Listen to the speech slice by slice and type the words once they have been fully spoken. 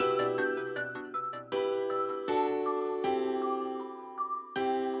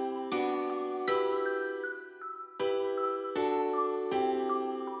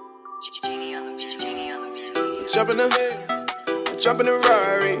Jump in the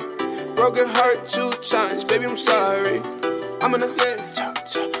Rari. Broken heart 2 times, baby, I'm sorry. I'm in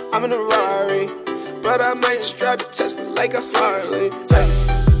a Rari, but I might just drive the Tesla like a Harley.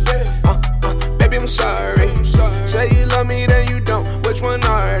 Baby, I'm sorry. Say you love me, then you don't. Which one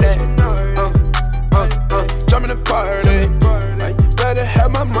are they? Jump in the party. Better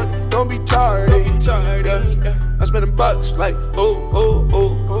have my money, don't be tardy. I spend the bucks like ooh.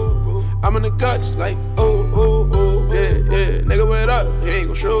 I'm in the guts like ooh. Yeah. Nigga, what up? He ain't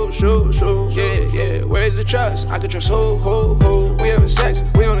gon' shoot. Yeah. Where's the trust? I can trust who. We having sex,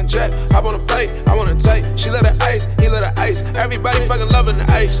 we on a jet. Hop on a flight, I want to take. She let her ice, he let her ice. Everybody fucking loving the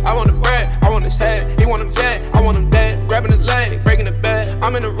ice. I want the bread, I want his head. He want him dead, I want him dead. Grabbing his leg, breaking the bed.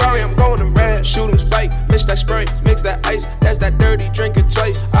 I'm in a Rari, I'm going to red. Shoot him spike, mix that spray, mix that ice. That's that dirty, drink it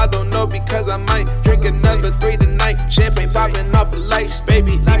twice. I don't know because I might drink another 3 tonight. Champagne popping off of lights.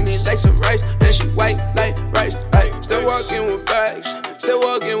 Baby, eat me like some rice. Then she white like rice. Still walking with bags, still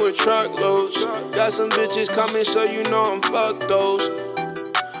walking with truckloads. Got some bitches coming, so you know I'm fuck those.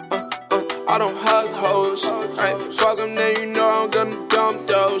 I don't hug hoes. Fuck them, then you know I'm gonna dump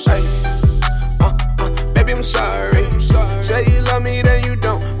those.